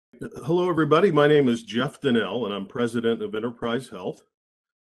Hello, everybody. My name is Jeff Donnell, and I'm president of Enterprise Health.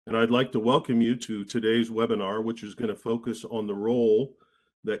 And I'd like to welcome you to today's webinar, which is going to focus on the role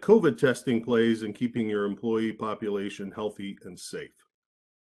that COVID testing plays in keeping your employee population healthy and safe.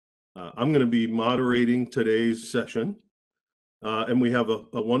 I'm going to be moderating today's session, and we have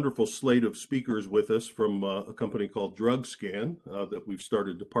a wonderful slate of speakers with us from a company called DRUGSCAN that we've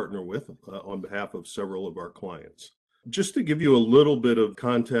started to partner with on behalf of several of our clients. Just to give you a little bit of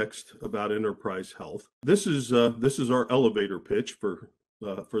context about Enterprise Health, this is our elevator pitch for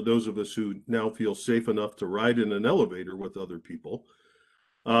those of us who now feel safe enough to ride in an elevator with other people.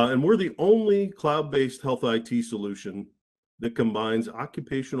 And we're the only cloud-based health IT solution that combines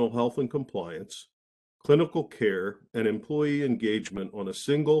occupational health and compliance, clinical care, and employee engagement on a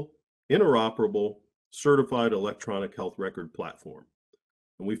single, interoperable, certified electronic health record platform.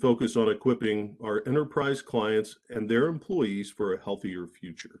 And we focus on equipping our enterprise clients and their employees for a healthier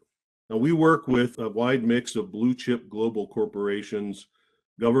future. Now, we work with a wide mix of blue chip global corporations,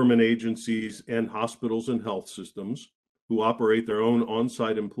 government agencies, and hospitals and health systems who operate their own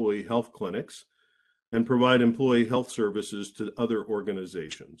on-site employee health clinics and provide employee health services to other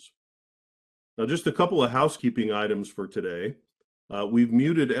organizations. Now, just a couple of housekeeping items for today. We've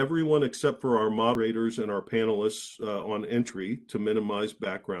muted everyone except for our moderators and our panelists on entry to minimize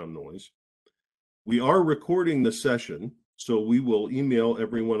background noise. We are recording the session, so we will email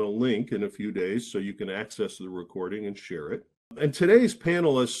everyone a link in a few days so you can access the recording and share it. And today's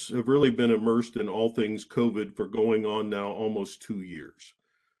panelists have really been immersed in all things COVID for going on now almost 2 years.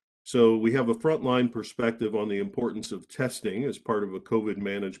 So we have a frontline perspective on the importance of testing as part of a COVID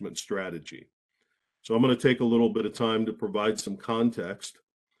management strategy. So I'm going to take a little bit of time to provide some context,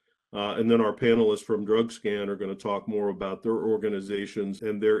 and then our panelists from DRUGSCAN are going to talk more about their organizations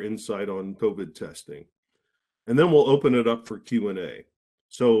and their insight on COVID testing. And then we'll open it up for Q&A.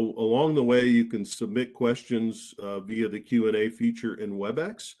 So along the way, you can submit questions via the Q&A feature in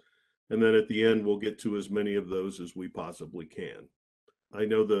WebEx, and then at the end, we'll get to as many of those as we possibly can. I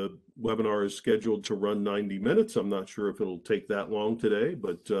know the webinar is scheduled to run 90 minutes. I'm not sure if it'll take that long today,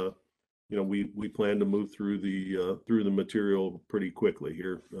 but we plan to move through the material pretty quickly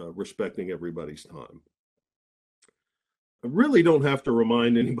here, respecting everybody's time. I really don't have to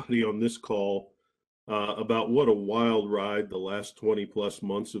remind anybody on this call about what a wild ride the last 20 plus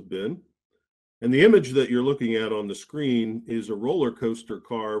months have been. And the image that you're looking at on the screen is a roller coaster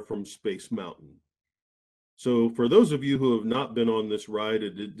car from Space Mountain. So for those of you who have not been on this ride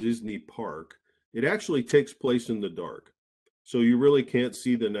at Disney Park, it actually takes place in the dark. So you really can't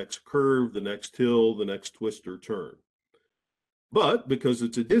see the next curve, the next hill, the next twist or turn. But because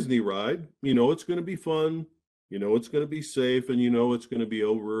it's a Disney ride, you know it's going to be fun, you know it's going to be safe, and you know it's going to be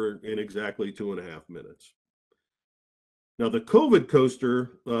over in exactly 2.5 minutes. Now, the COVID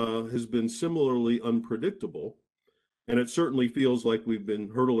coaster has been similarly unpredictable, and it certainly feels like we've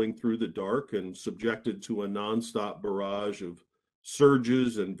been hurtling through the dark and subjected to a nonstop barrage of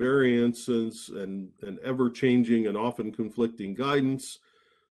surges and variances and ever-changing and often conflicting guidance,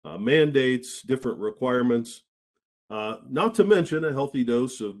 mandates, different requirements, not to mention a healthy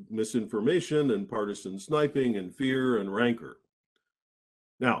dose of misinformation and partisan sniping and fear and rancor.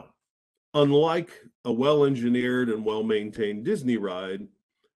 Now, unlike a well-engineered and well-maintained Disney ride,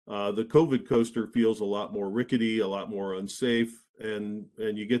 the COVID coaster feels a lot more rickety, a lot more unsafe, and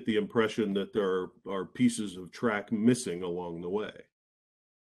you get the impression that there are pieces of track missing along the way.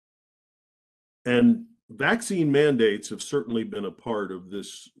 And vaccine mandates have certainly been a part of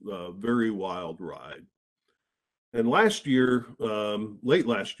this very wild ride. And last year, late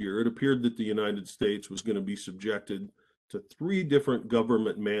last year, it appeared that the United States was going to be subjected to 3 different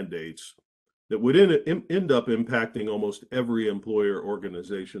government mandates that would end up impacting almost every employer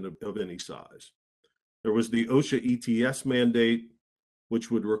organization of any size. There was the OSHA ETS mandate, which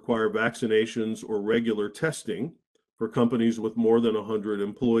would require vaccinations or regular testing for companies with more than 100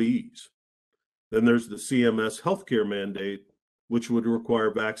 employees. Then there's the CMS healthcare mandate, which would require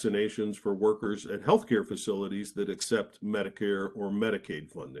vaccinations for workers at healthcare facilities that accept Medicare or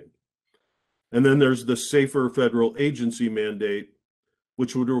Medicaid funding. And then there's the Safer Federal Agency mandate,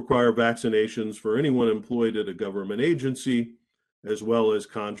 which would require vaccinations for anyone employed at a government agency, as well as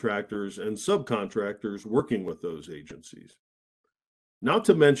contractors and subcontractors working with those agencies. Not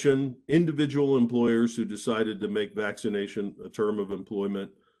to mention individual employers who decided to make vaccination a term of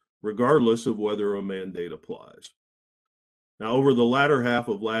employment, regardless of whether a mandate applies. Now, over the latter half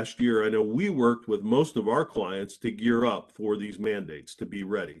of last year, I know we worked with most of our clients to gear up for these mandates, to be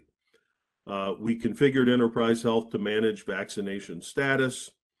ready. We configured Enterprise Health to manage vaccination status,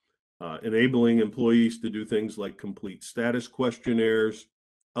 enabling employees to do things like complete status questionnaires,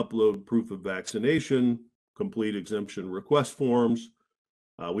 upload proof of vaccination, complete exemption request forms.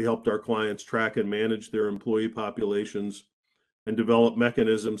 We helped our clients track and manage their employee populations and develop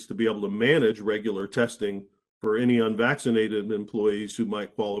mechanisms to be able to manage regular testing for any unvaccinated employees who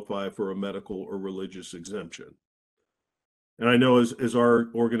might qualify for a medical or religious exemption. And I know as our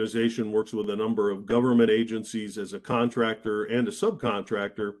organization works with a number of government agencies as a contractor and a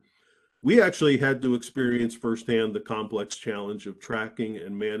subcontractor, we actually had to experience firsthand the complex challenge of tracking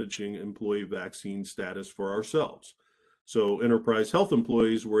and managing employee vaccine status for ourselves. So enterprise health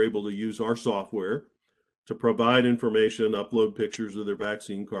employees were able to use our software to provide information, upload pictures of their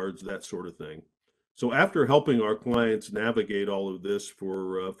vaccine cards, that sort of thing. So after helping our clients navigate all of this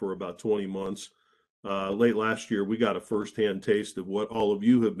for about 20 months, late last year, we got a firsthand taste of what all of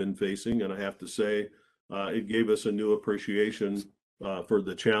you have been facing. And I have to say, it gave us a new appreciation for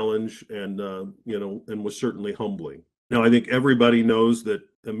the challenge and was certainly humbling. Now, I think everybody knows that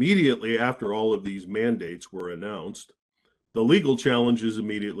immediately after all of these mandates were announced, the legal challenges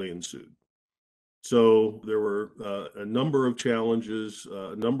immediately ensued. So there were a number of challenges,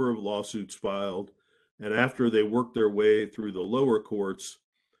 a number of lawsuits filed, and after they worked their way through the lower courts,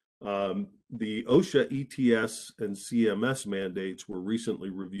 the OSHA ETS and CMS mandates were recently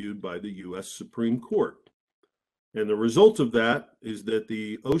reviewed by the U.S. Supreme Court. And the result of that is that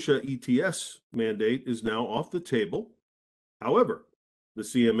the OSHA ETS mandate is now off the table. However, the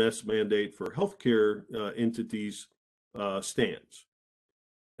CMS mandate for healthcare entities stands.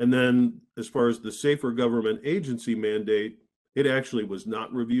 And then as far as the Safer Government Agency mandate, it actually was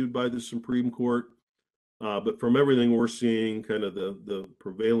not reviewed by the Supreme Court. But from everything we're seeing, kind of the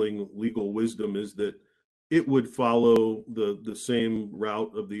prevailing legal wisdom is that it would follow the same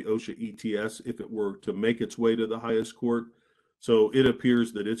route of the OSHA ETS if it were to make its way to the highest court. So it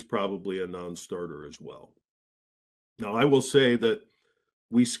appears that it's probably a non-starter as well. Now, I will say that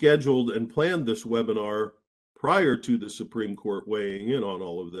we scheduled and planned this webinar prior to the Supreme Court weighing in on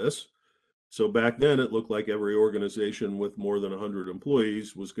all of this. So back then, it looked like every organization with more than 100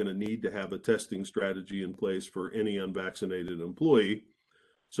 employees was going to need to have a testing strategy in place for any unvaccinated employee.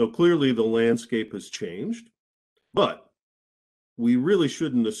 So clearly the landscape has changed, but we really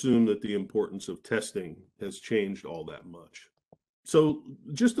shouldn't assume that the importance of testing has changed all that much. So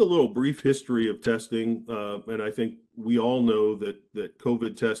just a little brief history of testing, and I think we all know that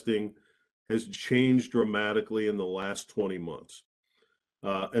COVID testing has changed dramatically in the last 20 months.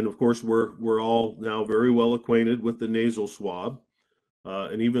 And of course, we're all now very well acquainted with the nasal swab.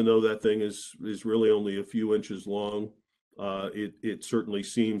 And even though that thing is really only a few inches long, it certainly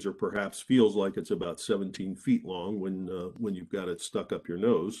seems or perhaps feels like it's about 17 feet long when you've got it stuck up your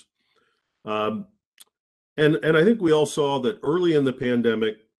nose. And I think we all saw that early in the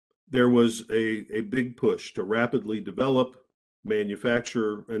pandemic, there was a big push to rapidly develop,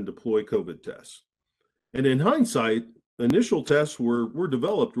 manufacture, and deploy COVID tests. And in hindsight, initial tests were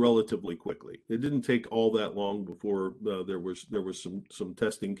developed relatively quickly. It didn't take all that long before there was some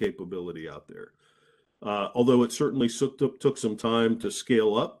testing capability out there. Although it certainly took some time to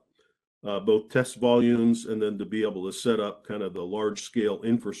scale up both test volumes and then to be able to set up kind of the large scale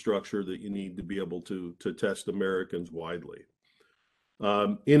infrastructure that you need to be able to test Americans widely.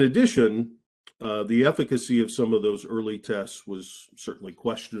 In addition, the efficacy of some of those early tests was certainly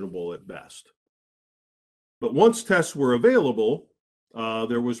questionable at best. But once tests were available,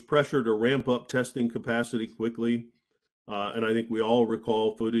 there was pressure to ramp up testing capacity quickly. And I think we all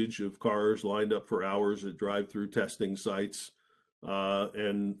recall footage of cars lined up for hours at drive-through testing sites.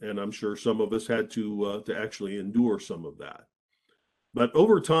 And I'm sure some of us had to actually endure some of that. But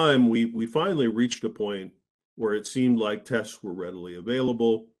over time, we finally reached a point where it seemed like tests were readily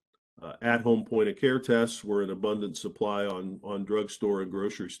available. At-home point-of-care tests were in abundant supply on drugstore and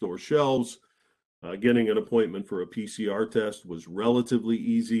grocery store shelves. Getting an appointment for a PCR test was relatively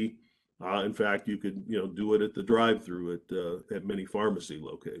easy. In fact, you could do it at the drive-through at many pharmacy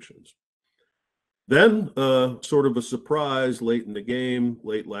locations. Then, sort of a surprise late in the game,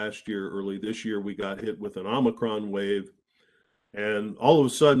 late last year, early this year, we got hit with an Omicron wave, and all of a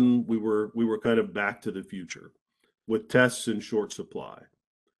sudden we were kind of back to the future with tests in short supply.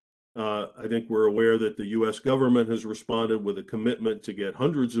 I think we're aware that the U.S. government has responded with a commitment to get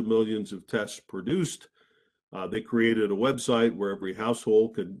hundreds of millions of tests produced. They created a website where every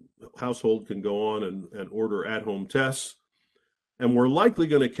household can go on and order at-home tests. And we're likely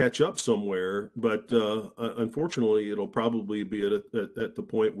going to catch up somewhere, but unfortunately, it'll probably be at the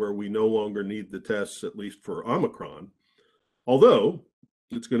point where we no longer need the tests, at least for Omicron. Although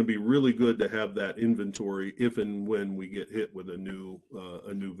it's going to be really good to have that inventory if and when we get hit with a new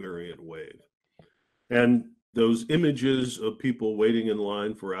variant wave. And those images of people waiting in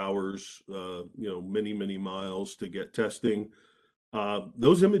line for hours, many, many miles to get testing,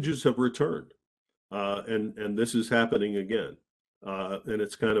 those images have returned. And this is happening again. And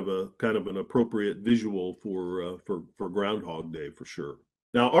it's kind of an appropriate visual for Groundhog Day for sure.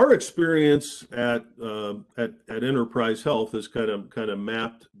 Now, our experience at Enterprise Health has kind of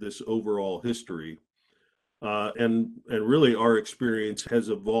mapped this overall history, and really our experience has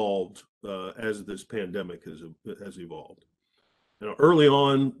evolved as this pandemic has evolved. Now, early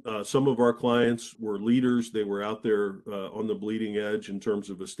on, some of our clients were leaders. They were out there on the bleeding edge in terms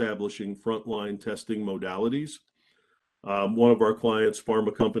of establishing frontline testing modalities. One of our clients,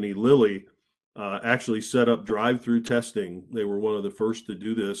 pharma company Lilly, actually set up drive-through testing. They were one of the first to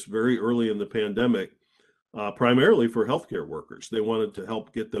do this very early in the pandemic, primarily for healthcare workers. They wanted to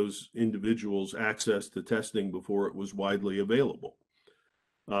help get those individuals access to testing before it was widely available.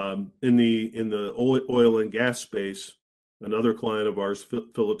 In the oil and gas space, another client of ours,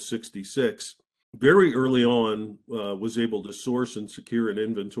 Phillips 66, very early on was able to source and secure an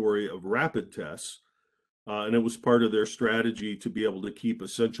inventory of rapid tests. And it was part of their strategy to be able to keep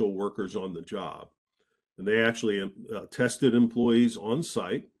essential workers on the job. And they actually tested employees on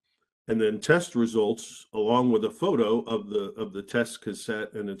site, and then test results, along with a photo of the test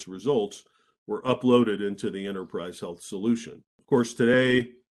cassette and its results, were uploaded into the Enterprise Health solution. Of course,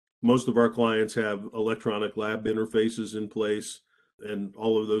 today, most of our clients have electronic lab interfaces in place, and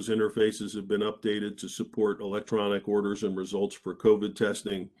all of those interfaces have been updated to support electronic orders and results for COVID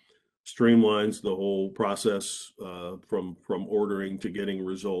testing. Streamlines the whole process from ordering to getting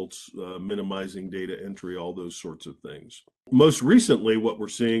results, minimizing data entry, all those sorts of things. Most recently, what we're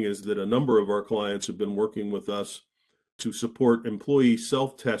seeing is that a number of our clients have been working with us to support employee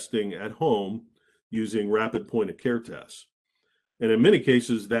self-testing at home using rapid point-of-care tests. And in many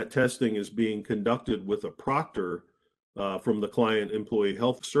cases, that testing is being conducted with a proctor from the client employee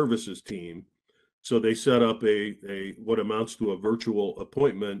health services team. So they set up a what amounts to a virtual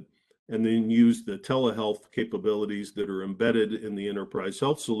appointment, and then use the telehealth capabilities that are embedded in the Enterprise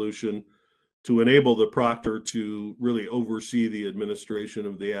Health solution to enable the proctor to really oversee the administration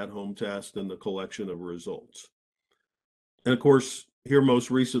of the at-home test and the collection of results. And of course, here most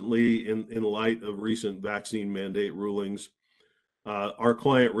recently, in light of recent vaccine mandate rulings, our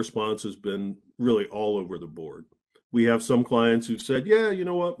client response has been really all over the board. We have some clients who've said, yeah, you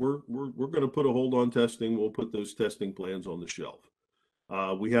know what, we're going to put a hold on testing. We'll put those testing plans on the shelf.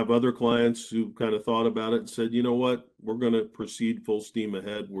 We have other clients who kind of thought about it and said, you know what, we're going to proceed full steam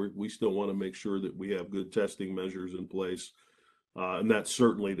ahead. We still want to make sure that we have good testing measures in place. And that's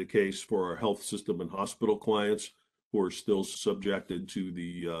certainly the case for our health system and hospital clients who are still subjected to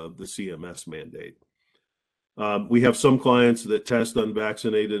the CMS mandate. We have some clients that test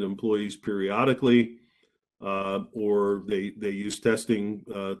unvaccinated employees periodically, or they use testing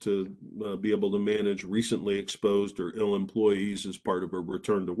to be able to manage recently exposed or ill employees as part of a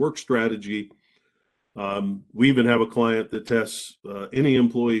return to work strategy. We even have a client that tests any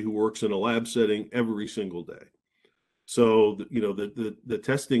employee who works in a lab setting every single day. So the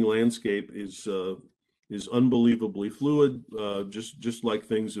testing landscape is unbelievably fluid, just like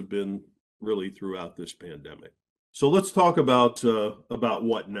things have been really throughout this pandemic. So let's talk about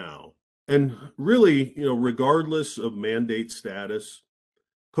what now. And really, regardless of mandate status,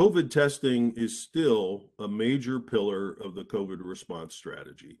 COVID testing is still a major pillar of the COVID response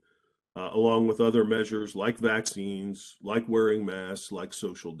strategy, along with other measures like vaccines, like wearing masks, like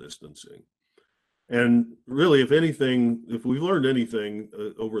social distancing. And really, if anything, if we've learned anything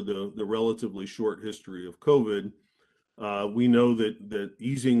over the relatively short history of COVID, we know that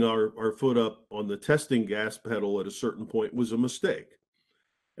easing our foot up on the testing gas pedal at a certain point was a mistake.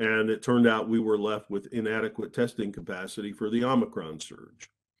 And it turned out we were left with inadequate testing capacity for the Omicron surge.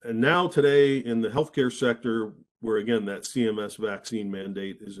 And now today in the healthcare sector, where again, that CMS vaccine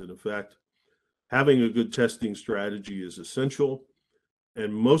mandate is in effect, having a good testing strategy is essential.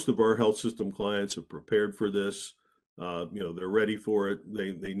 And most of our health system clients have prepared for this. They're ready for it.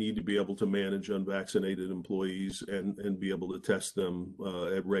 They need to be able to manage unvaccinated employees and be able to test them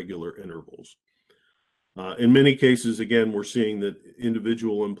at regular intervals. In many cases, again, we're seeing that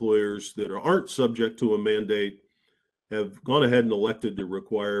individual employers that aren't subject to a mandate have gone ahead and elected to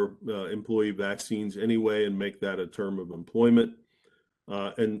require employee vaccines anyway and make that a term of employment.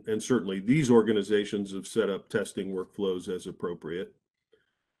 And certainly these organizations have set up testing workflows as appropriate.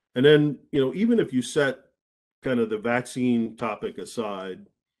 And then, even if you set kind of the vaccine topic aside,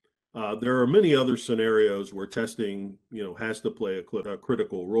 there are many other scenarios where testing, has to play a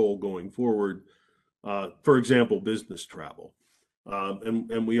critical role going forward. For example, business travel.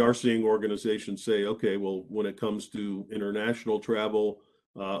 And we are seeing organizations say, okay, well, when it comes to international travel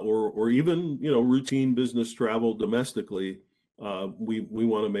or even routine business travel domestically, we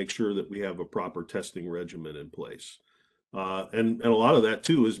want to make sure that we have a proper testing regimen in place. And a lot of that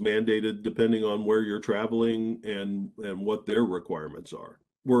too is mandated depending on where you're traveling and what their requirements are.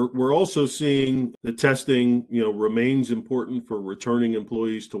 We're also seeing the testing, remains important for returning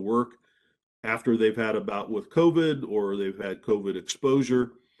employees to work after they've had a bout with COVID or they've had COVID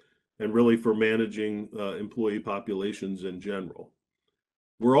exposure, and really for managing employee populations in general.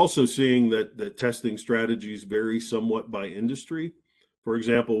 We're also seeing that testing strategies vary somewhat by industry. For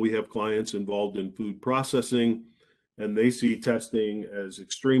example, we have clients involved in food processing, and they see testing as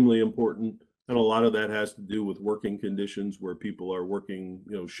extremely important. And a lot of that has to do with working conditions where people are working,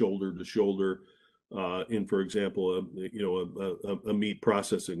 shoulder to shoulder in, for example, a meat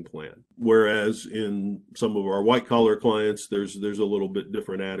processing plant. Whereas in some of our white collar clients, there's a little bit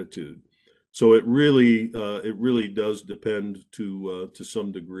different attitude. So it really does depend to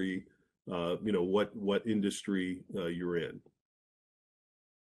some degree, what industry you're in.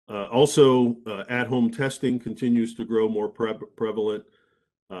 Also, at-home testing continues to grow more prevalent.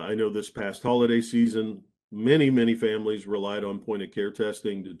 I know this past holiday season, many families relied on point-of-care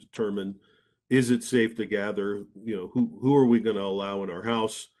testing to determine, is it safe to gather? Who are we going to allow in our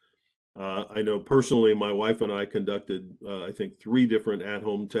house? I know personally, my wife and I conducted, I think, 3 different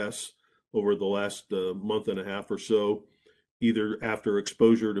at-home tests over the last month and a half or so, either after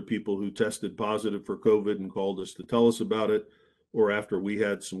exposure to people who tested positive for COVID and called us to tell us about it, or after we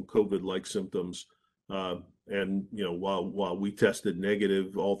had some COVID-like symptoms. And while we tested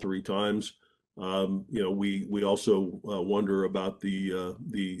negative all 3 times, we also wonder about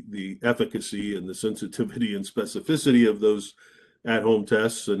the efficacy and the sensitivity and specificity of those at-home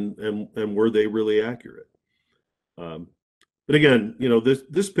tests, and were they really accurate? But again,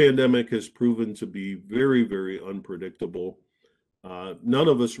 this pandemic has proven to be very unpredictable. None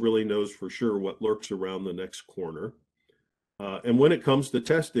of us really knows for sure what lurks around the next corner. And when it comes to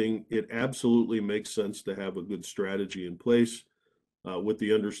testing, it absolutely makes sense to have a good strategy in place, with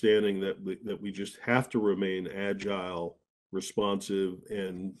the understanding that we just have to remain agile, responsive,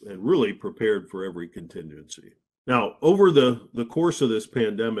 and really prepared for every contingency. Now, over the course of this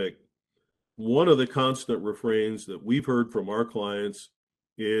pandemic, one of the constant refrains that we've heard from our clients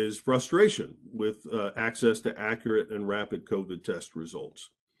is frustration with access to accurate and rapid COVID test results.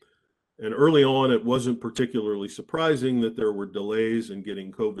 And early on, it wasn't particularly surprising that there were delays in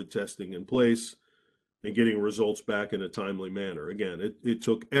getting COVID testing in place and getting results back in a timely manner. Again, it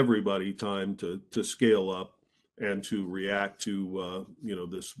took everybody time to scale up and to react to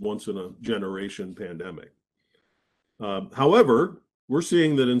this once in a generation pandemic. However, we're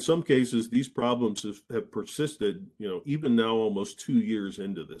seeing that in some cases these problems have persisted, even now almost 2 years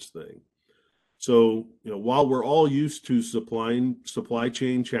into this thing. So, while we're all used to supply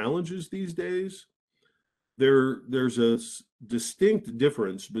chain challenges these days, there's a distinct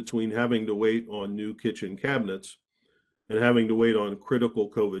difference between having to wait on new kitchen cabinets and having to wait on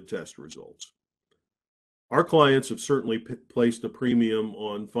critical COVID test results. Our clients have certainly placed a premium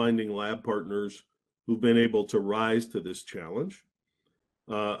on finding lab partners who've been able to rise to this challenge.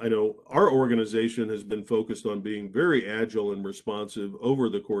 I know our organization has been focused on being very agile and responsive over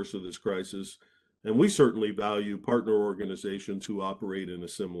the course of this crisis, and we certainly value partner organizations who operate in a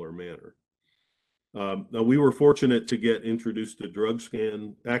similar manner. Now, we were fortunate to get introduced to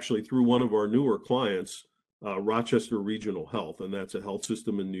DRUGSCAN actually through one of our newer clients, Rochester Regional Health, and that's a health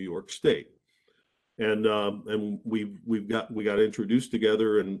system in New York State. And we got introduced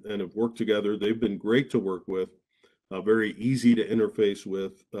together and have worked together. They've been great to work with, very easy to interface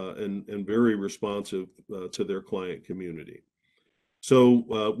with, and very responsive to their client community.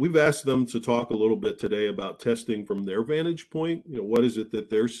 So we've asked them to talk a little bit today about testing from their vantage point. What is it that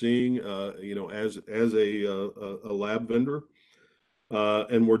they're seeing, as a lab vendor?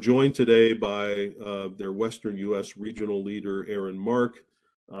 And we're joined today by their Western U.S. regional leader, Aaron Mark,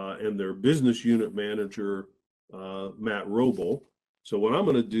 and their business unit manager, Matt Roble. So what I'm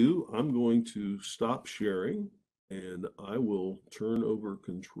going to do, I'm going to stop sharing, and I will turn over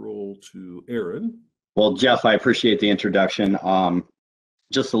control to Aaron. Well, Jeff, I appreciate the introduction.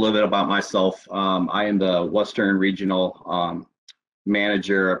 Just a little bit about myself. I am the Western Regional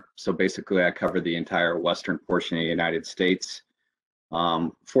Manager. So basically, I cover the entire western portion of the United States.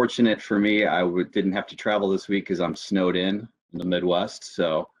 Fortunate for me, didn't have to travel this week because I'm snowed in the Midwest.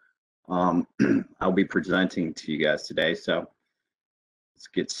 So I'll be presenting to you guys today. So let's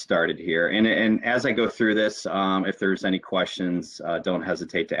get started here. And as I go through this, if there's any questions, don't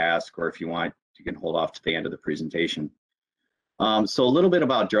hesitate to ask, or if you want, you can hold off to the end of the presentation. So a little bit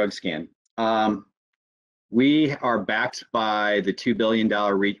about DRUGSCAN. We are backed by the $2 billion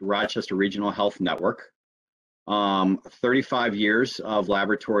Rochester Regional Health Network. 35 years of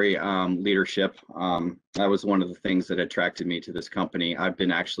laboratory leadership. That was one of the things that attracted me to this company. I've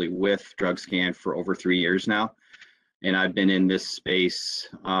been actually with DRUGSCAN for over 3 years now, and I've been in this space.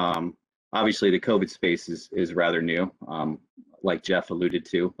 Obviously, the COVID space is rather new, like Jeff alluded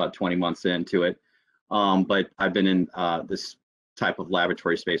to, about 20 months into it. But I've been in this type of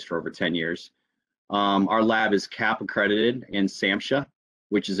laboratory space for over 10 years. Our lab is CAP accredited in SAMHSA,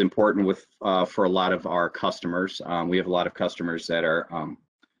 which is important with for a lot of our customers. We have a lot of customers that are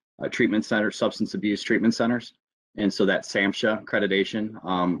treatment centers, substance abuse treatment centers, and so that SAMHSA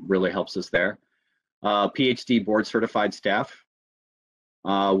accreditation really helps us there. PhD board certified staff.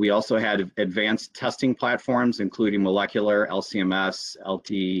 We also had advanced testing platforms, including molecular, LCMS,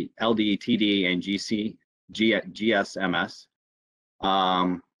 LD, TD, and GSMS.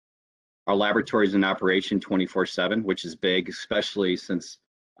 Our laboratory is in operation 24/7, which is big, especially since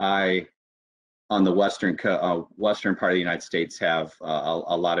on the western part of the United States, have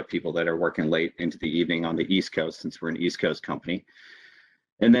a lot of people that are working late into the evening on the East Coast, since we're an East Coast company.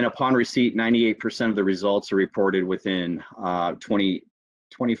 And then upon receipt, 98% of the results are reported within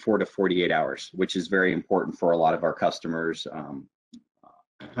 24 to 48 hours, which is very important for a lot of our customers,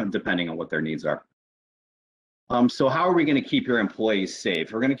 depending on what their needs are. So how are we going to keep your employees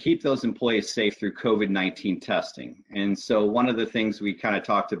safe? We're going to keep those employees safe through COVID-19 testing. And so one of the things we kind of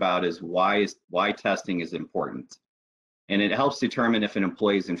talked about is why testing is important. And it helps determine if an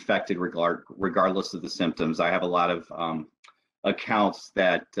employee is infected regardless of the symptoms. I have a lot of accounts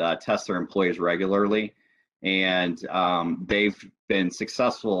that test their employees regularly, and they've been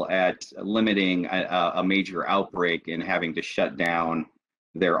successful at limiting a major outbreak and having to shut down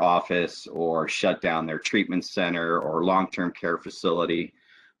their office or shut down their treatment center or long-term care facility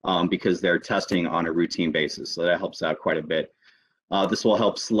because they're testing on a routine basis. So that helps out quite a bit. This will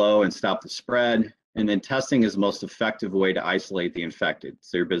help slow and stop the spread. And then testing is the most effective way to isolate the infected,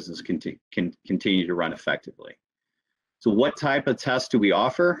 so your business can continue to run effectively. So what type of tests do we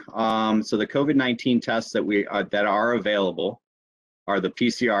offer? So the COVID-19 tests that are available are the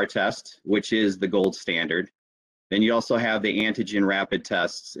PCR test, which is the gold standard. Then you also have the antigen rapid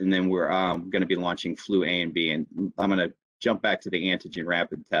tests, and then we're going to be launching flu A and B. And I'm going to jump back to the antigen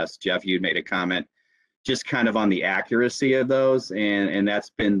rapid test. Jeff, you made a comment just kind of on the accuracy of those, and that's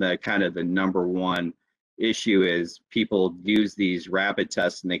been the kind of the number one issue is people use these rapid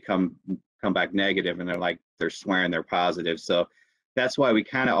tests and they come back negative, and they're swearing they're positive. So that's why we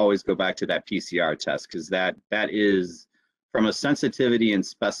kind of always go back to that PCR test, because that is, from a sensitivity and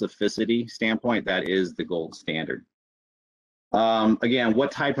specificity standpoint, that is the gold standard. Again,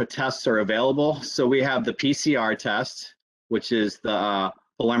 what type of tests are available? So we have the PCR test, which is the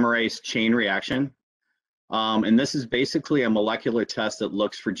polymerase chain reaction. And this is basically a molecular test that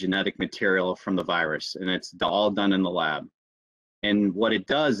looks for genetic material from the virus, and it's all done in the lab. And what it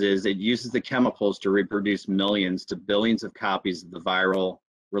does is it uses the chemicals to reproduce millions to billions of copies of the viral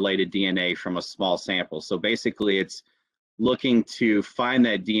related DNA from a small sample. So basically it's looking to find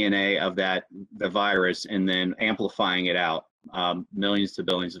that DNA of the virus and then amplifying it out, millions to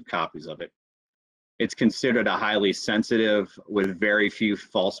billions of copies of it. It's considered a highly sensitive with very few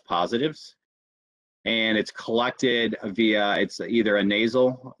false positives. And it's collected via, it's either a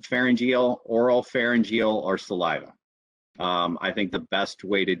nasal pharyngeal, oral pharyngeal, or saliva. I think the best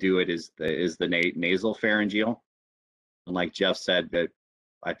way to do it is the nasal pharyngeal. And like Jeff said, that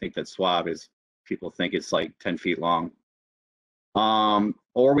I think that swab is, people think it's like 10 feet long.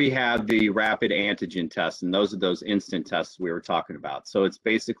 Or we have the rapid antigen test, and those are those instant tests we were talking about. So it's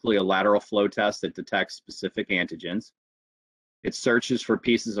basically a lateral flow test that detects specific antigens. It searches for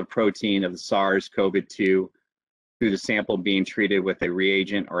pieces of protein of the SARS-CoV-2 through the sample being treated with a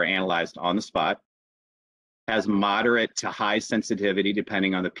reagent or analyzed on the spot. Has moderate to high sensitivity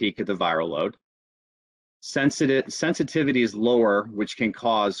depending on the peak of the viral load. Sensitivity is lower, which can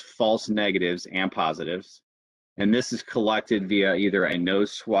cause false negatives and positives. And this is collected via either a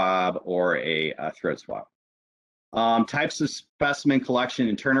nose swab or a throat swab. Types of specimen collection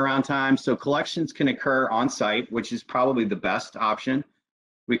and turnaround time. So collections can occur on site, which is probably the best option.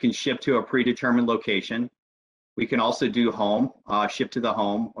 We can ship to a predetermined location. We can also do home, ship to the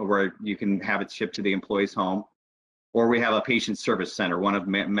home, where you can have it shipped to the employee's home. Or we have a patient service center, one of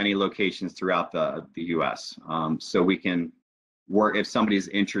many locations throughout the US. So we can work, if somebody's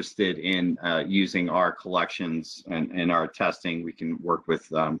interested in using our collections and our testing, we can work with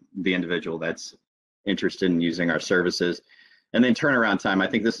the individual that's interested in using our services. And then turnaround time, I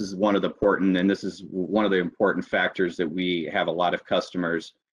think this is one of the important factors that we have a lot of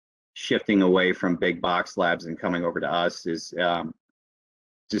customers shifting away from big box labs and coming over to us is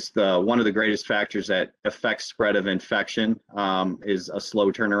just one of the greatest factors that affects spread of infection is a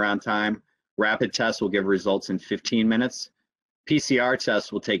slow turnaround time. Rapid tests will give results in 15 minutes. PCR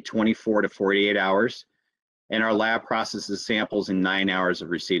tests will take 24 to 48 hours. And our lab processes samples in 9 hours of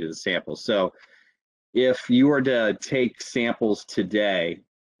receipt of the samples. So if you were to take samples today,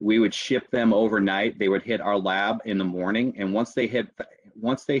 we would ship them overnight. They would hit our lab in the morning. And once they hit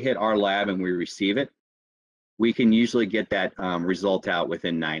our lab and we receive it, we can usually get that result out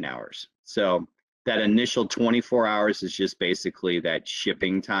within 9 hours. So that initial 24 hours is just basically that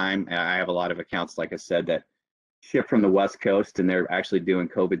shipping time. I have a lot of accounts, like I said, that ship from the West Coast and they're actually doing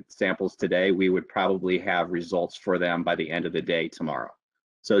COVID samples today. We would probably have results for them by the end of the day tomorrow.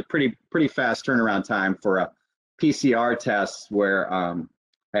 So it's pretty fast turnaround time for a PCR test where I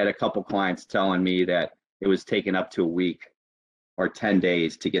had a couple clients telling me that it was taking up to a week or 10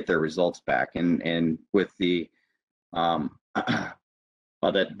 days to get their results back. And with the by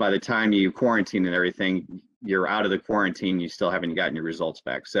the time you quarantine and everything, you're out of the quarantine, you still haven't gotten your results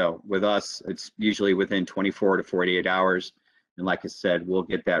back. So with us, it's usually within 24 to 48 hours. And like I said, we'll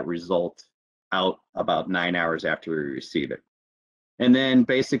get that result out about 9 hours after we receive it. And then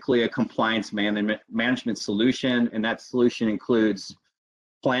basically a compliance management solution. And that solution includes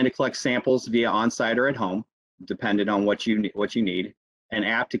plan to collect samples via onsite or at home, depending on what you need, an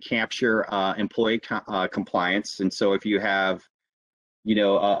app to capture employee compliance. And so if you have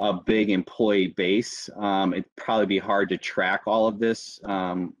a big employee base, it'd probably be hard to track all of this,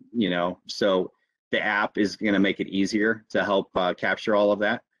 so the app is going to make it easier to help capture all of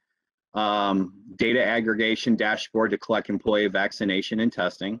that. Data aggregation dashboard to collect employee vaccination and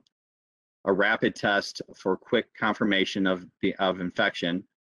testing, a rapid test for quick confirmation of infection,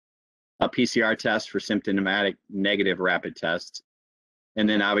 a PCR test for symptomatic negative rapid tests, and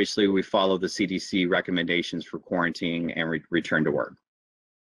then obviously we follow the CDC recommendations for quarantine and return to work.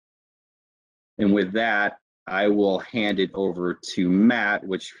 And with that, I will hand it over to Matt,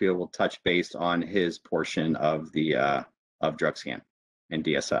 which will touch base on his portion of the of DRUGSCAN and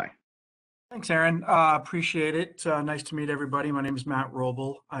DSI. Thanks, Aaron. Appreciate it. Nice to meet everybody. My name is Matt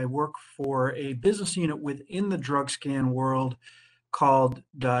Roble. I work for a business unit within the DRUGSCAN world called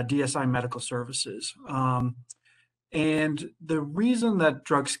DSI Medical Services. And the reason that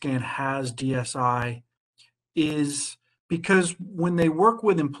DRUGSCAN has DSI is because when they work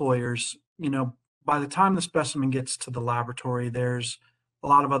with employers, by the time the specimen gets to the laboratory, there's a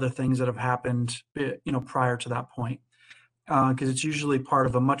lot of other things that have happened, prior to that point. Because it's usually part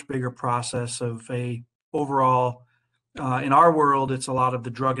of a much bigger process of a overall, in our world, it's a lot of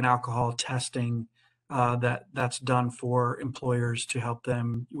the drug and alcohol testing that's done for employers to help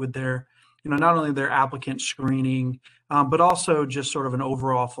them with their, not only their applicant screening, but also just sort of an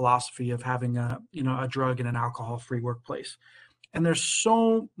overall philosophy of having a drug and an alcohol-free workplace. And there's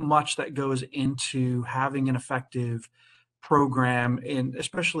so much that goes into having an effective program, and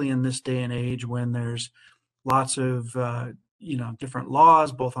especially in this day and age when there's lots of different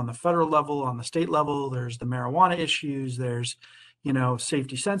laws, both on the federal level, on the state level. There's the marijuana issues, there's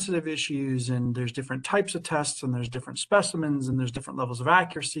safety sensitive issues, and there's different types of tests, and there's different specimens, and there's different levels of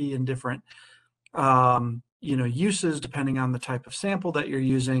accuracy and different uses depending on the type of sample that you're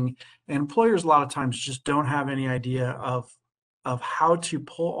using. And employers a lot of times just don't have any idea of how to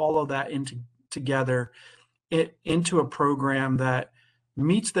pull all of that together into a program that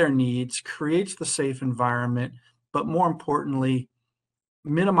meets their needs, creates the safe environment, but more importantly,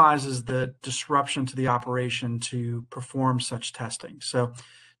 minimizes the disruption to the operation to perform such testing. So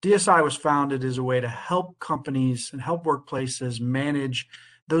DSI was founded as a way to help companies and help workplaces manage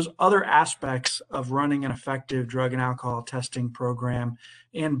those other aspects of running an effective drug and alcohol testing program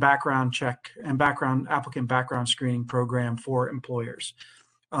and background check and applicant background screening program for employers.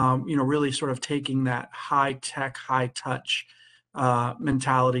 Really sort of taking that high tech, high touch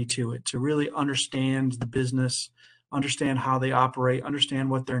mentality to it, to really understand the business, understand how they operate, understand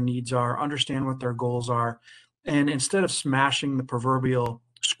what their needs are, understand what their goals are. And instead of smashing the proverbial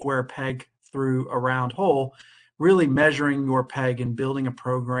square peg through a round hole, really measuring your peg and building a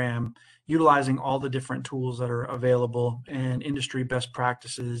program, utilizing all the different tools that are available and industry best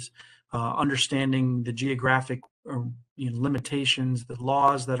practices, understanding the geographic limitations, the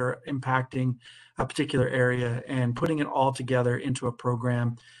laws that are impacting a particular area, and putting it all together into a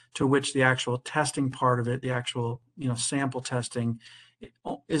program to which the actual testing part of it, the actual sample testing,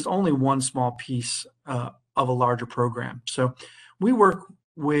 is only one small piece of a larger program. So we work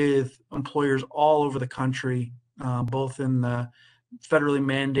with employers all over the country, both in the federally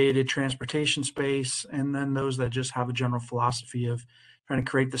mandated transportation space, and then those that just have a general philosophy of trying to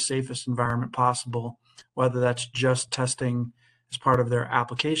create the safest environment possible, whether that's just testing as part of their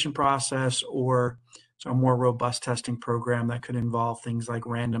application process or a more robust testing program that could involve things like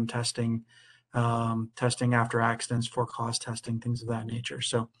random testing, testing after accidents, for cause testing, things of that nature.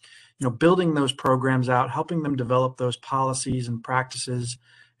 So, building those programs out, helping them develop those policies and practices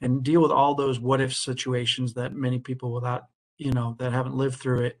and deal with all those what if situations that many people without, that haven't lived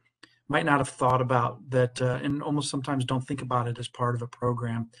through it might not have thought about, that and almost sometimes don't think about it as part of a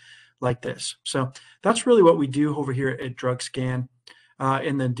program like this. So that's really what we do over here at DRUGSCAN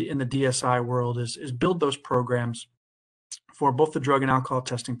in the DSI world, is build those programs for both the drug and alcohol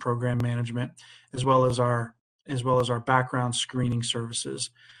testing program management, as well as our background screening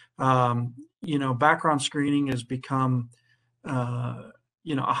services. Background screening has become a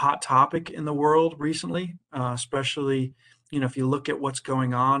hot topic in the world recently, especially if you look at what's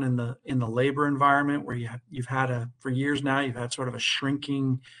going on in the labor environment, where you've had for years now, you've had sort of a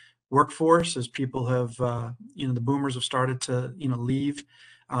shrinking workforce as people have the boomers have started to leave,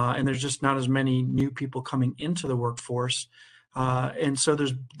 and there's just not as many new people coming into the workforce, and so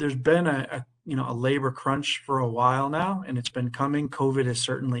there's been a labor crunch for a while now, and it's been coming. COVID has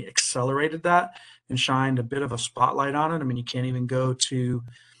certainly accelerated that and shined a bit of a spotlight on it. I mean, you can't even go to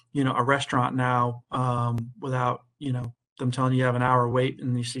a restaurant now without them telling you have an hour wait,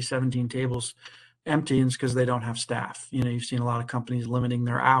 and you see 17 tables empty, and it's because they don't have staff. You've seen a lot of companies limiting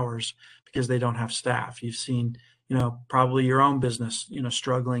their hours because they don't have staff. You've seen probably your own business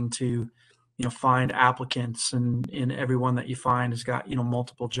struggling to find applicants, and everyone that you find has got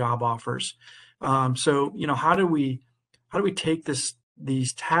multiple job offers. So how do we take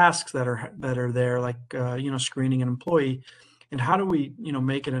these tasks that are there, like screening an employee, and how do we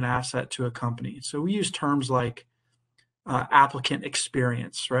make it an asset to a company? So we use terms like applicant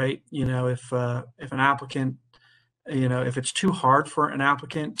experience, right? If an applicant, if it's too hard for an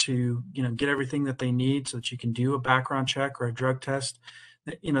applicant to get everything that they need so that you can do a background check or a drug test,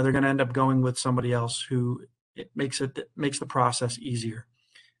 they're going to end up going with somebody else who makes the process easier.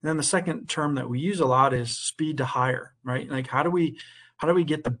 And then the second term that we use a lot is speed to hire, right? Like how do we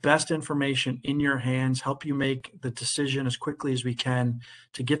get the best information in your hands, help you make the decision as quickly as we can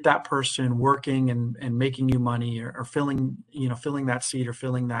to get that person working and making you money, or filling that seat, or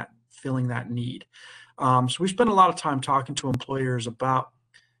filling that need. So we spend a lot of time talking to employers about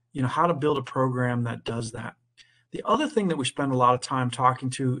how to build a program that does that. The other thing that we spend a lot of time talking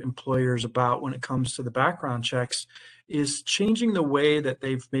to employers about when it comes to the background checks is changing the way that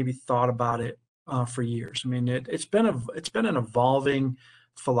they've maybe thought about it for years. I mean, it's been an evolving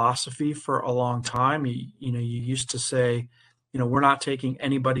philosophy for a long time. You used to say, we're not taking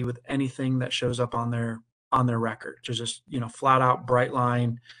anybody with anything that shows up on their record. Just flat out bright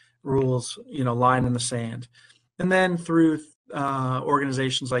line rules, line in the sand. And then through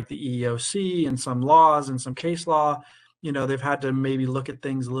organizations like the EEOC and some laws and some case law, they've had to maybe look at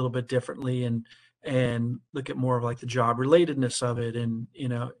things a little bit differently and look at more of like the job relatedness of it, and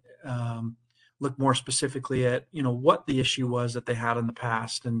look more specifically at what the issue was that they had in the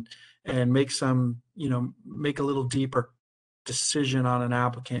past, and make a little deeper decision on an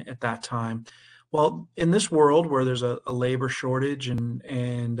applicant at that time. Well, in this world where there's a labor shortage and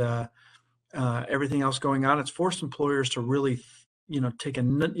everything else going on, it's forced employers to really take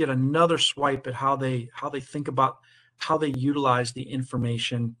yet another swipe at how they think about how they utilize the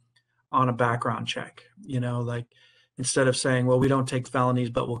information on a background check. Like, instead of saying, well, we don't take felonies,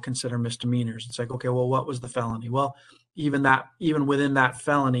 but we'll consider misdemeanors, it's like, okay, well, what was the felony? Well, even within that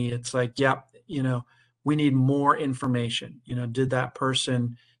felony, it's like, yep, we need more information. Did that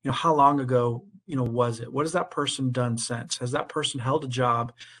person, how long ago, was it? What has that person done since? Has that person held a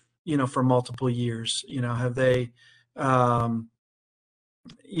job, for multiple years? Have they,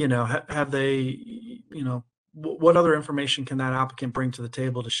 what other information can that applicant bring to the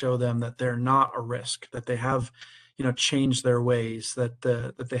table to show them that they're not a risk, that they have, changed their ways, that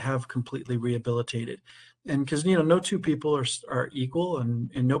they have completely rehabilitated? And because, no two people are equal, and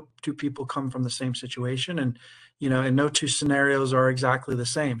no two people come from the same situation, and, and no two scenarios are exactly the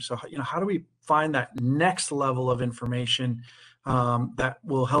same. So, how do we find that next level of information that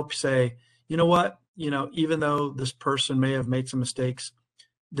will help say, what, even though this person may have made some mistakes,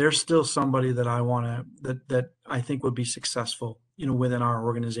 there's still somebody that that I think would be successful, within our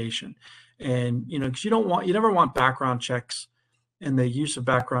organization. And, because you never want background checks and the use of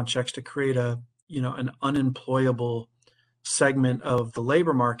background checks to create an unemployable segment of the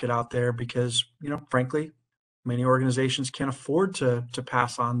labor market out there, because, frankly, Many organizations can't afford to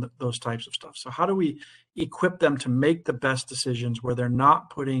pass on those types of stuff. So how do we equip them to make the best decisions where they're not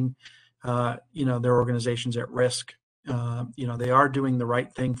putting, their organizations at risk? They are doing the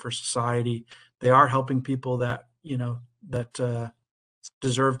right thing for society. They are helping people that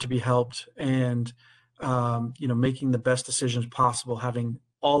deserve to be helped, and making the best decisions possible, having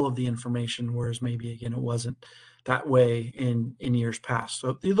all of the information, whereas maybe again it wasn't that way in years past.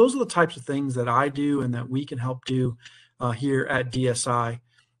 So those are the types of things that I do and that we can help do here at DSI.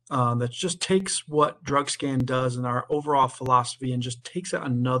 That just takes what DRUGSCAN does and our overall philosophy and just takes it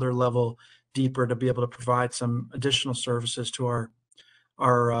another level deeper to be able to provide some additional services to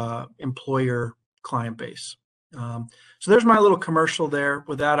our employer client base. So there's my little commercial there.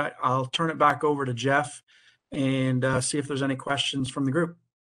 With that, I'll turn it back over to Jeff and see if there's any questions from the group.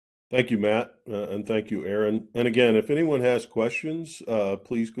 Thank you, Matt, and thank you, Aaron. And again, if anyone has questions,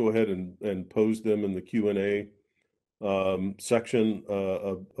 please go ahead and pose them in the Q&A section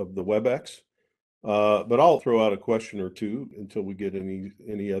of the WebEx. But I'll throw out a question or two until we get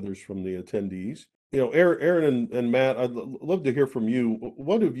any others from the attendees. Aaron and Matt, I'd love to hear from you.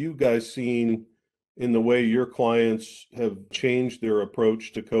 What have you guys seen in the way your clients have changed their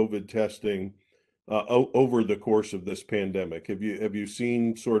approach to COVID testing over the course of this pandemic? Have you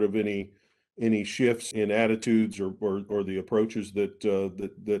seen sort of any shifts in attitudes or the approaches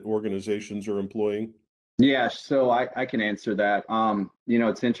that organizations are employing? Yeah, so I can answer that.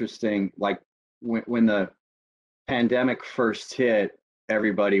 It's interesting, like when the pandemic first hit,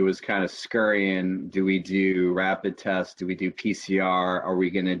 everybody was kind of scurrying. Do we do rapid tests? Do we do PCR? Are we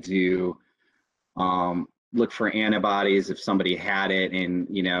going to do look for antibodies if somebody had it? And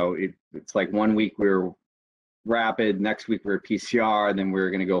it's like 1 week we were rapid, next week we were PCR, and then we were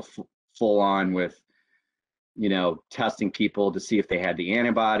going to go full on with testing people to see if they had the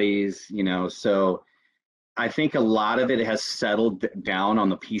antibodies. So I think a lot of it has settled down on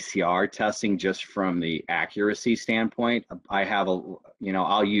the PCR testing just from the accuracy standpoint. I have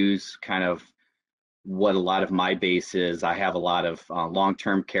I'll use kind of what a lot of my base is. I have a lot of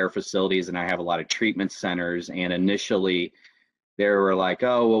long-term care facilities, and I have a lot of treatment centers. And initially they were like,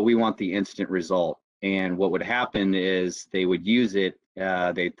 oh, well, we want the instant result. And what would happen is they would use it.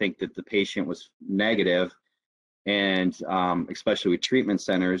 They'd think that the patient was negative, and especially with treatment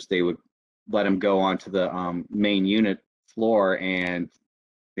centers, they would let them go onto the main unit floor, and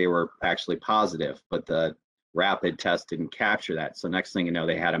they were actually positive, but the rapid test didn't capture that. So next thing you know,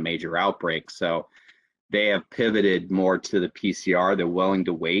 they had a major outbreak. So they have pivoted more to the PCR. They're willing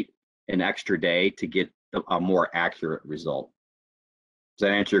to wait an extra day to get a more accurate result. Does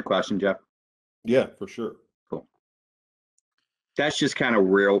that answer your question, Jeff? Yeah, for sure. Cool. That's just kind of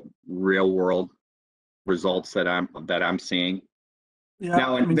real world results that I'm seeing. Yeah,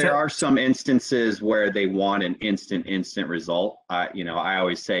 Now, there are some instances where they want an instant result. I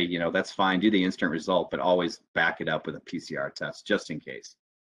always say, that's fine, do the instant result, but always back it up with a PCR test just in case.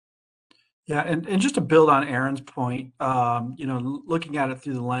 Yeah, and just to build on Aaron's point, looking at it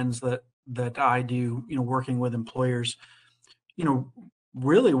through the lens that I do, working with employers,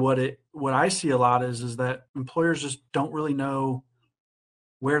 really what I see a lot is that employers just don't really know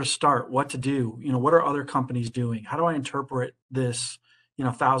where to start, what to do. What are other companies doing? How do I interpret this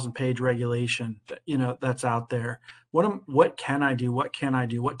 1,000-page regulation that's out there? What can I do? What can I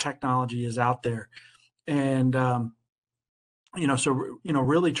do? What technology is out there? And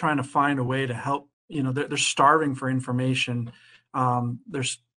really trying to find a way to help. They're starving for information.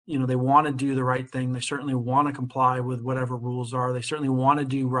 They want to do the right thing. They certainly want to comply with whatever rules are. They certainly want to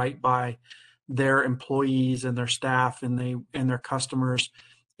do right by their employees and their staff and their customers,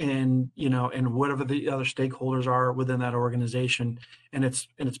 and whatever the other stakeholders are within that organization. And it's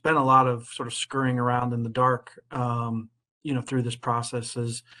been a lot of sort of scurrying around in the dark through this process.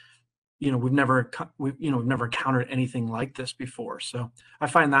 As we've never encountered anything like this before. So I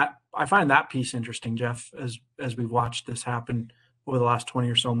find that piece interesting, Jeff, as we've watched this happen over the last 20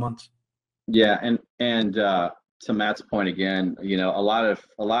 or so months. Yeah, and to Matt's point again, a lot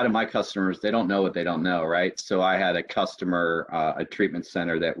of my customers, they don't know what they don't know, right? So I had a customer, a treatment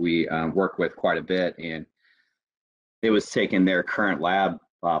center that we work with quite a bit, and it was taking their current lab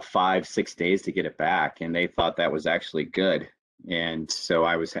 5-6 days to get it back, and they thought that was actually good. And so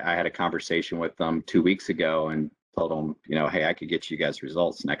I had a conversation with them 2 weeks ago and told them, hey, I could get you guys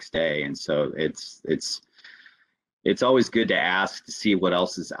results next day. And so it's always good to ask to see what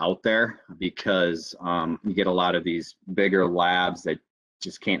else is out there, because you get a lot of these bigger labs that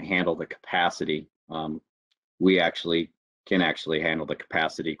just can't handle the capacity. We can actually handle the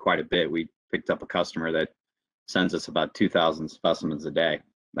capacity quite a bit. We picked up a customer that sends us about 2,000 specimens a day.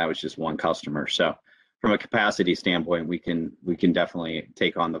 That was just one customer. So from a capacity standpoint, we can definitely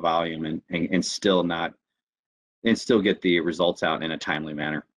take on the volume and still get the results out in a timely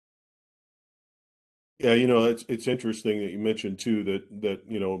manner. Yeah, it's interesting that you mentioned too that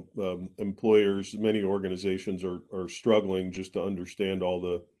employers, many organizations are struggling just to understand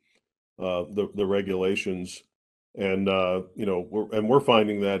all the regulations, and we're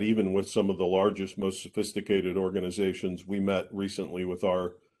finding that even with some of the largest, most sophisticated organizations. We met recently with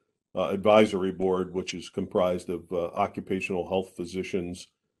our advisory board, which is comprised of occupational health physicians,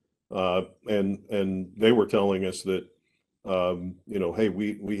 and they were telling us that hey,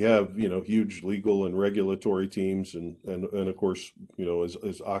 we have huge legal and regulatory teams, and of course, as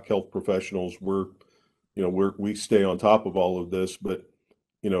occ health professionals, we stay on top of all of this, but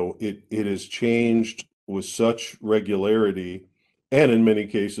it has changed with such regularity, and in many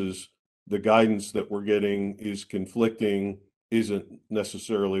cases, the guidance that we're getting is conflicting, isn't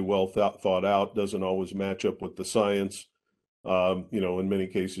necessarily well thought out, doesn't always match up with the science. In many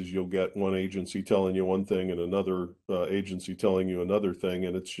cases, you'll get one agency telling you one thing and another agency telling you another thing,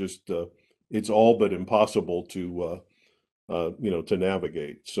 and it's just it's all but impossible to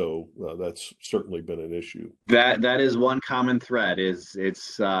navigate. So that's certainly been an issue. That is one common thread.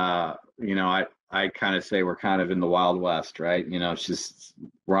 I kind of say we're kind of in the Wild West, right? It's just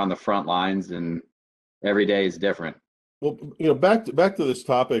we're on the front lines, and every day is different. Well, back to this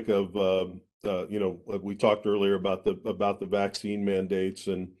topic of we talked earlier about the vaccine mandates,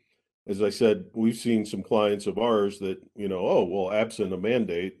 and as I said, we've seen some clients of ours that oh well, absent a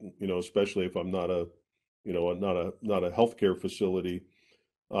mandate, especially if I'm not a healthcare facility,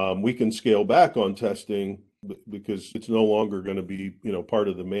 we can scale back on testing because it's no longer going to be part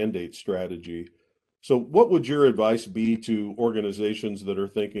of the mandate strategy. So what would your advice be to organizations that are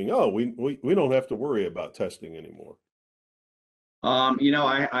thinking, oh, we don't have to worry about testing anymore?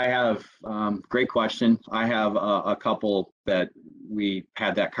 I have great question. I have a couple that we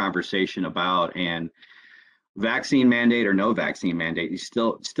had that conversation about, and vaccine mandate or no vaccine mandate, you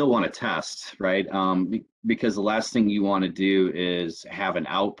still want to test, right? Because the last thing you want to do is have an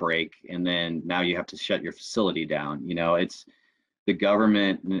outbreak and then now you have to shut your facility down. It's the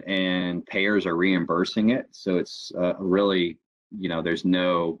government and payers are reimbursing it, so it's really there's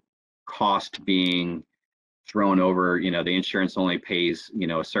no cost being thrown over. The insurance only pays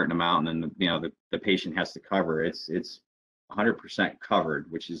a certain amount, and then the patient has to cover. It's 100% covered,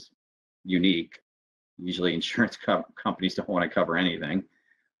 which is unique. Usually insurance companies don't want to cover anything,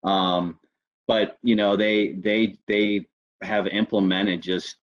 but they have implemented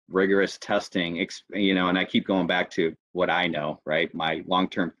just rigorous testing, and I keep going back to what I know, right? My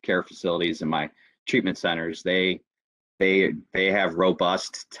long-term care facilities and my treatment centers, they have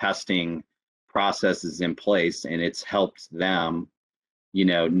robust testing processes in place, and it's helped them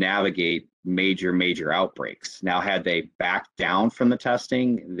navigate major outbreaks. Now, had they backed down from the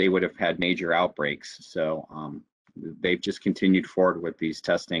testing, they would have had major outbreaks. So they've just continued forward with these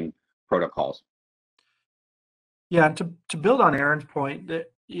testing protocols. Yeah, to build on Aaron's point,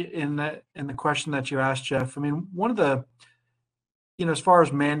 that in the question that you asked, Jeff, I mean, one of the, as far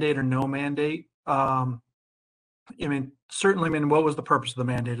as mandate or no mandate, certainly, what was the purpose of the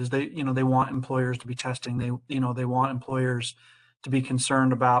mandate? Is they want employers to be testing. They want employers to be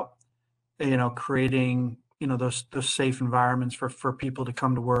concerned about, creating, those safe environments for people to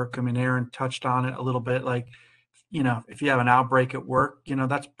come to work. I mean, Aaron touched on it a little bit, like, if you have an outbreak at work,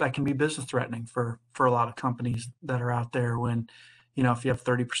 that can be business threatening for a lot of companies that are out there when, if you have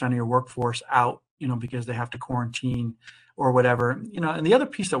 30% of your workforce out, because they have to quarantine or whatever, and the other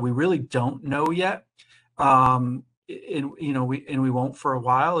piece that we really don't know yet, and we won't for a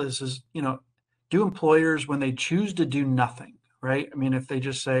while is do employers, when they choose to do nothing, right? I mean, if they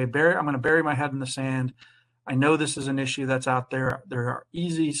just say, I'm going to bury my head in the sand. I know this is an issue that's out there. There are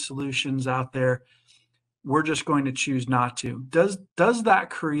easy solutions out there. We're just going to choose not to. Does that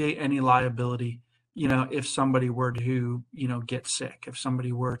create any liability? If somebody were to, get sick, if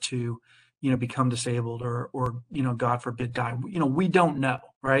somebody were to, become disabled or God forbid die, we don't know,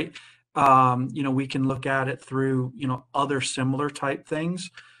 right? We can look at it through, other similar type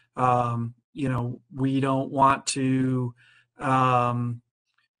things. We don't want to,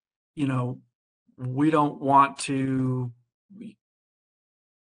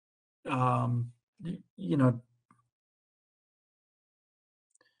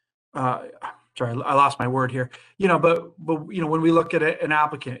 sorry, I lost my word here, but when we look at an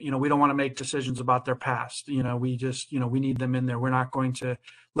applicant, we don't want to make decisions about their past. We just, we need them in there. We're not going to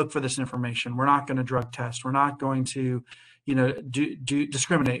look for this information. We're not going to drug test. We're not going to,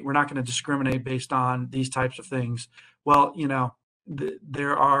 discriminate. We're not going to discriminate based on these types of things. Well,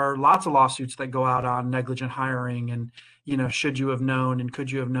 there are lots of lawsuits that go out on negligent hiring and, should you have known and could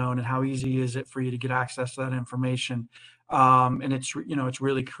you have known and how easy is it for you to get access to that information? And it's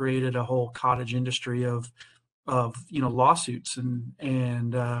really created a whole cottage industry of lawsuits and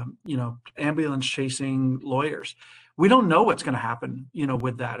ambulance chasing lawyers. We don't know what's going to happen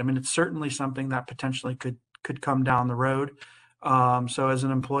with that. I mean, it's certainly something that potentially could come down the road. So as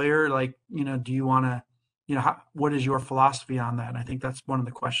an employer, do you want to, what is your philosophy on that? And I think that's one of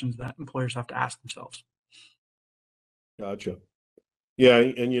the questions that employers have to ask themselves. Gotcha. Yeah,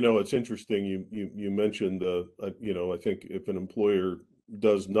 and it's interesting. You mentioned I think if an employer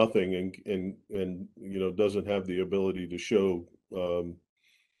does nothing and doesn't have the ability to show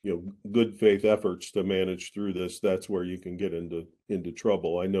good faith efforts to manage through this, that's where you can get into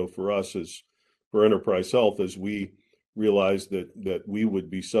trouble. I know for us for Enterprise Health, as we realized that we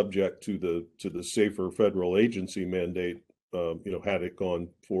would be subject to the safer federal agency mandate, had it gone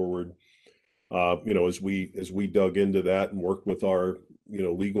forward. As we dug into that and worked with our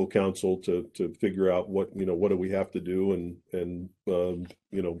legal counsel to figure out what do we have to do and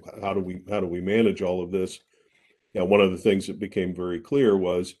how do we manage all of this. One of the things that became very clear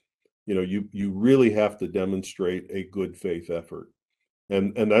was you really have to demonstrate a good faith effort,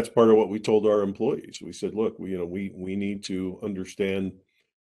 and that's part of what we told our employees. We said, look, we need to understand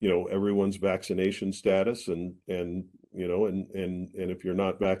everyone's vaccination status and if you're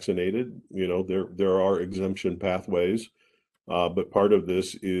not vaccinated, there are exemption pathways. But part of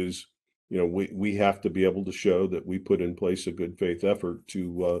this is, we have to be able to show that we put in place a good faith effort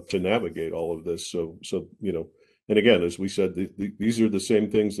to navigate all of this. So and again, as we said, these are the same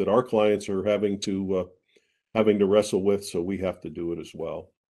things that our clients are having to wrestle with. So we have to do it as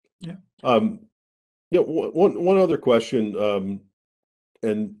well. Yeah. One other question.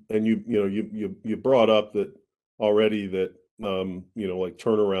 And you brought up that already that like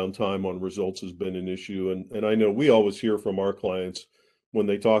turnaround time on results has been an issue, and I know we always hear from our clients when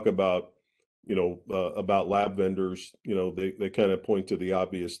they talk about lab vendors, they kind of point to the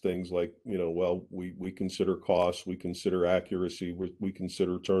obvious things like well, we consider costs, we consider accuracy, we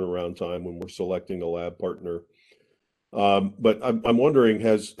consider turnaround time when we're selecting a lab partner. But I'm wondering,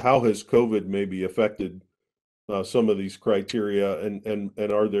 how has COVID maybe affected some of these criteria, and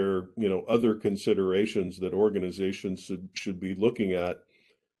are there other considerations that organizations should be looking at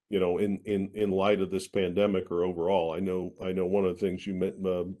in light of this pandemic or overall? I know one of the things you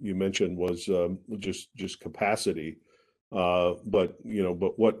mentioned was just capacity, but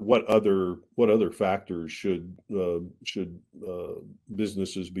what other factors should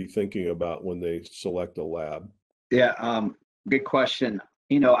businesses be thinking about when they select a lab? Yeah, good question.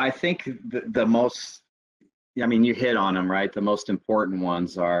 I think the most, you hit on them, right? The most important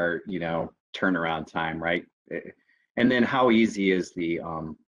ones are, turnaround time, right? And then how easy is the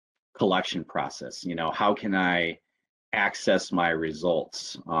collection process? How can I access my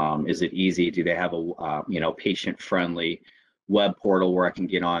results? Is it easy? Do they have a, patient-friendly web portal where I can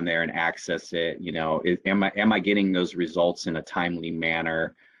get on there and access it? Am I getting those results in a timely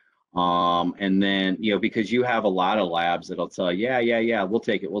manner? And then, because you have a lot of labs that'll tell you, yeah, we'll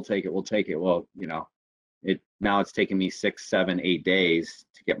take it. Well, now it's taking me 6, 7, 8 days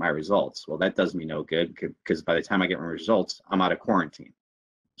to get my results. Well, that does me no good, because by the time I get my results, I'm out of quarantine.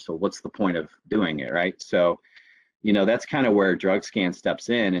 So what's the point of doing it, right? So, that's kind of where DRUGSCAN steps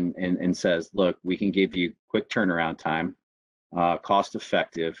in and says, look, we can give you quick turnaround time, cost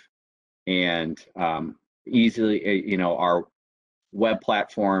effective, and easily, our web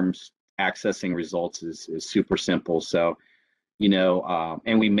platforms accessing results is super simple. So,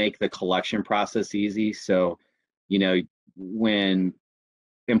 and we make the collection process easy. So, when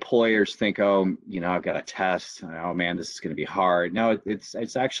employers think, oh, I've got a test, oh man, this is going to be hard. No,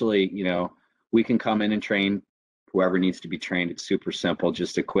 it's actually, we can come in and train whoever needs to be trained. It's super simple,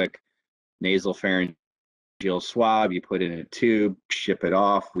 just a quick nasal pharyngeal swab. You put it in a tube, ship it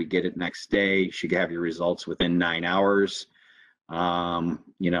off. We get it next day. You should have your results within 9 hours. And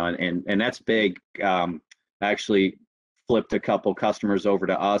that's big. Actually flipped a couple customers over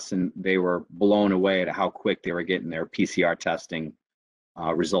to us, and they were blown away at how quick they were getting their PCR testing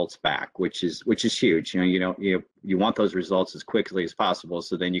results back, which is huge. You want those results as quickly as possible,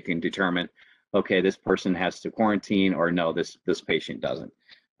 so then you can determine, okay, this person has to quarantine, or no, this patient doesn't.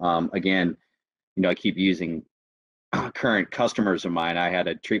 Again, I keep using current customers of mine. I had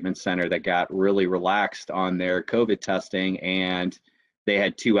a treatment center that got really relaxed on their COVID testing, and they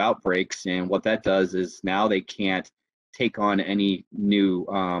had 2 outbreaks. And what that does is now they can't take on any new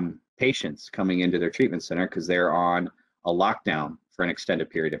patients coming into their treatment center because they're on a lockdown for an extended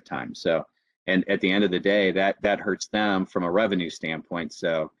period of time. So And at the end of the day, that hurts them from a revenue standpoint.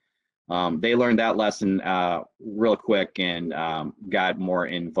 So they learned that lesson real quick and got more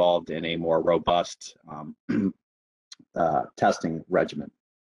involved in a more robust testing regimen.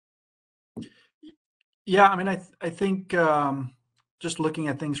 Yeah, I mean, I think just looking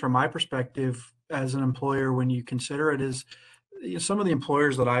at things from my perspective as an employer, when you consider it, is some of the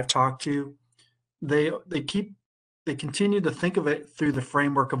employers that I've talked to, they continue to think of it through the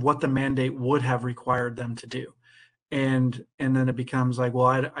framework of what the mandate would have required them to do, and then it becomes like, well,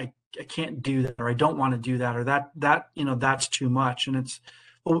 I can't do that, or I don't want to do that, or that that's too much. And it's,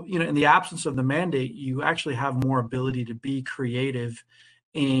 well, in the absence of the mandate, you actually have more ability to be creative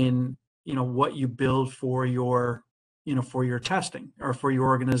in what you build for your for your testing or for your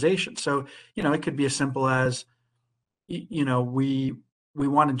organization. So it could be as simple as we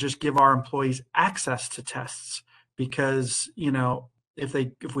want to just give our employees access to tests, because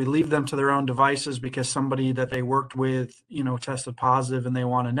if we leave them to their own devices because somebody that they worked with tested positive and they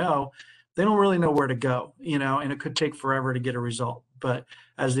want to know, they don't really know where to go, and it could take forever to get a result. But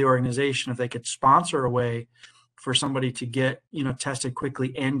as the organization, if they could sponsor a way for somebody to get tested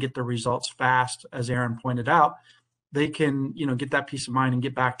quickly and get the results fast, as Aaron pointed out, they can get that peace of mind and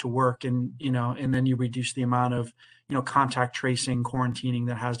get back to work. And and then you reduce the amount of contact tracing, quarantining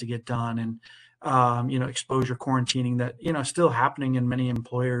that has to get done, and exposure quarantining that still happening in many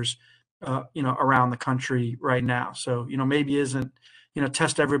employers around the country right now. So maybe isn't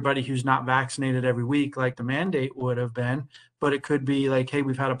test everybody who's not vaccinated every week like the mandate would have been, but it could be like, hey,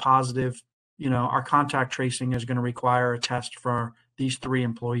 we've had a positive, our contact tracing is going to require a test for these 3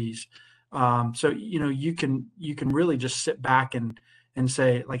 employees. So you can really just sit back and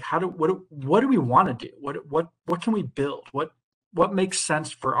say, like, what do we want to do? What can we build? What makes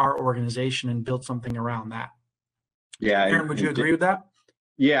sense for our organization, and build something around that. Yeah. Aaron, would you agree with that?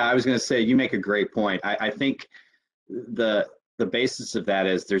 Yeah, I was going to say, you make a great point. I think the basis of that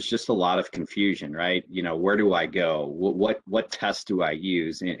is there's just a lot of confusion, right? Where do I go? What test do I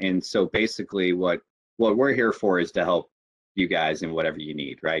use? And so basically what we're here for is to help you guys in whatever you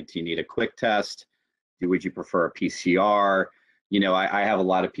need, right? Do you need a quick test? Would you prefer a PCR? I have a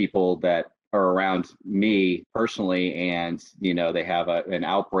lot of people that are around me personally, and they have an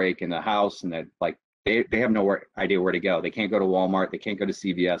outbreak in the house, and that, like, they have no idea where to go. They can't go to Walmart. They can't go to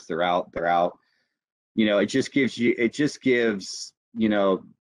CVS. They're out. It just gives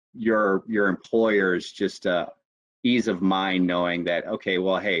your employers just ease of mind, knowing that, okay,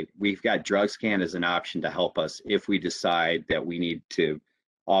 well, hey, we've got DRUGSCAN as an option to help us if we decide that we need to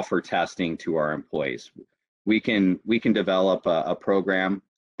offer testing to our employees. We can develop a program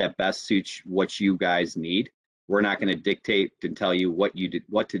that best suits what you guys need. We're not going to dictate and tell you what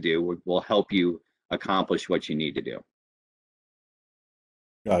to do. We'll help you accomplish what you need to do.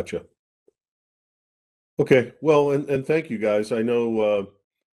 Gotcha. Okay, well, and thank you guys. I know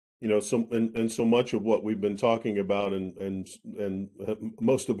so much of what we've been talking about and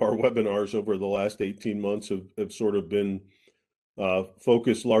most of our webinars over the last 18 months have sort of been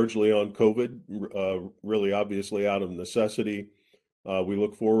focused largely on COVID, really obviously out of necessity. We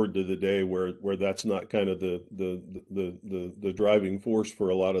look forward to the day where that's not kind of the driving force for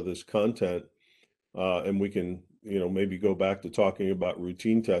a lot of this content, and we can maybe go back to talking about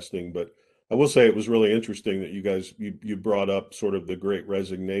routine testing. But I will say it was really interesting that you guys you brought up sort of the Great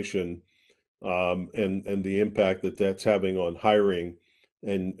Resignation, and the impact that that's having on hiring,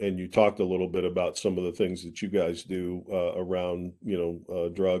 and you talked a little bit about some of the things that you guys do around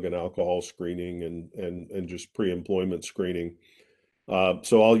drug and alcohol screening and just pre-employment screening.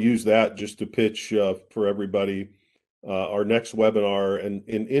 So I'll use that just to pitch for everybody our next webinar, and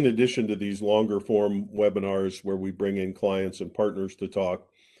in addition to these longer form webinars where we bring in clients and partners to talk.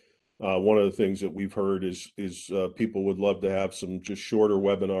 One of the things that we've heard is people would love to have some just shorter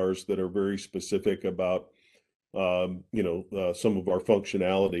webinars that are very specific about some of our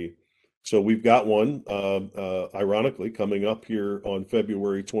functionality. So we've got one, ironically, coming up here on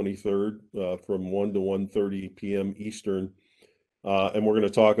February 23rd from 1 to 1:30 p.m. Eastern. And we're going to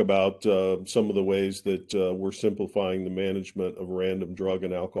talk about some of the ways that we're simplifying the management of random drug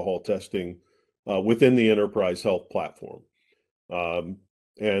and alcohol testing within the enterprise health platform.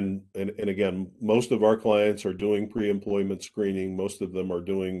 And again, most of our clients are doing pre-employment screening. Most of them are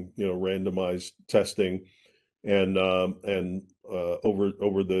doing randomized testing, and over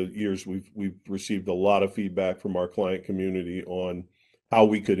the years we've received a lot of feedback from our client community on how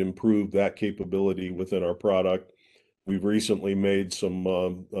we could improve that capability within our product. We've recently made some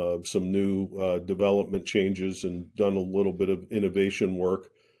new development changes and done a little bit of innovation work,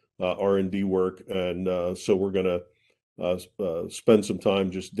 R&D work, and so we're going to spend some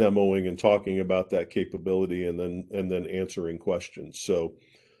time just demoing and talking about that capability, and then answering questions. So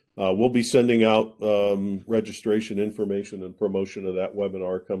we'll be sending out registration information and promotion of that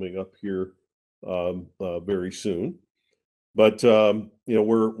webinar coming up here very soon. But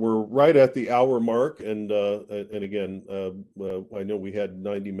we're right at the hour mark, and again, I know we had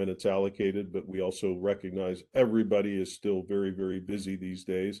 90 minutes allocated, but we also recognize everybody is still very, very busy these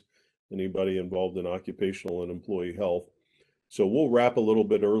days. Anybody involved in occupational and employee health. So we'll wrap a little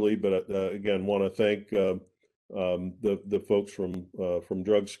bit early, but again, want to thank the folks from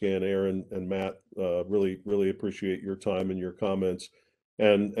DRUGSCAN, Aaron and Matt. Really appreciate your time and your comments.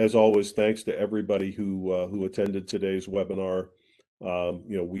 And as always, thanks to everybody who attended today's webinar.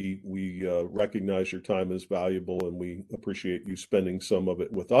 We recognize your time is valuable, and we appreciate you spending some of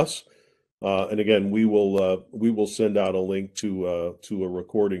it with us. And again, we will send out a link to a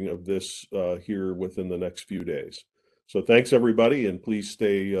recording of this here within the next few days. So thanks everybody, and please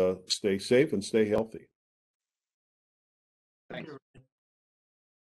stay safe and stay healthy. Thanks.